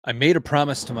I made a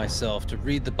promise to myself to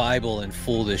read the Bible in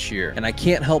full this year, and I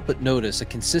can't help but notice a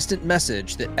consistent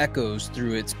message that echoes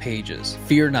through its pages.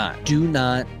 Fear not. Do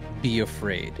not be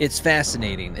afraid. It's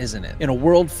fascinating, isn't it? In a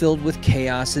world filled with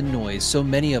chaos and noise, so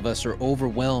many of us are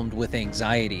overwhelmed with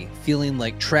anxiety, feeling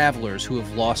like travelers who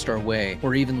have lost our way,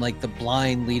 or even like the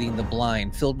blind leading the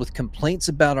blind, filled with complaints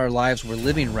about our lives we're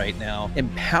living right now,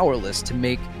 and powerless to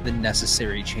make the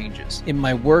necessary changes. In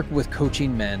my work with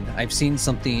coaching men, I've seen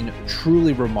something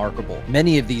truly remarkable.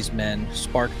 Many of these men,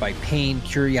 sparked by pain,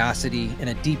 curiosity, and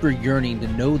a deeper yearning to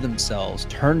know themselves,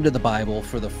 turned to the Bible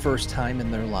for the first time in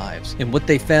their lives. And what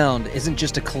they found isn't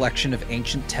just a collection of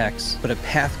ancient texts, but a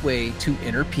pathway to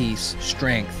inner peace,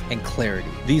 strength, and clarity.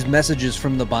 These messages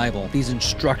from the Bible, these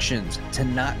instructions to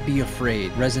not be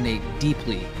afraid, resonate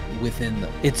deeply within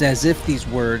them. It's as if these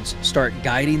words start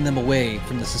guiding them away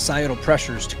from the societal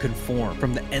pressures to conform,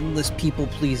 from the endless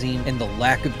people-pleasing and the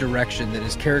lack of direction that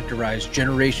has characterized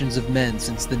generations of men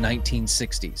since the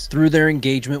 1960s. Through their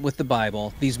engagement with the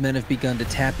Bible, these men have begun to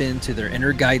tap into their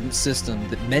inner guidance system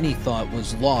that many thought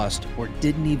was lost or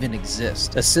didn't even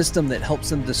exist. A system that helps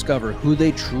them discover who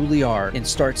they truly are and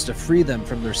starts to free them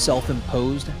from their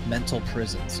self-imposed mental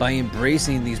prisons. By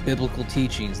embracing these biblical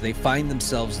teachings, they find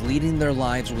themselves leading their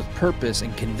lives with purpose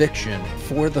and conviction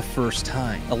for the first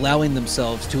time, allowing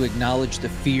themselves to acknowledge the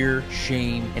fear,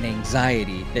 shame, and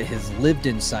anxiety that has lived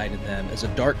inside of them as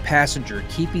a dark passenger,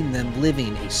 keeping them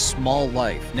living a small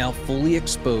life, now fully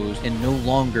exposed and no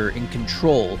longer in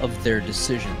control of their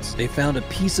decisions. They found a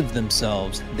piece of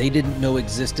themselves they didn't know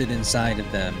existed inside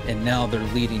of them, and now they're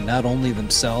leading not only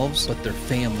themselves, but their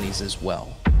families as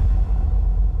well.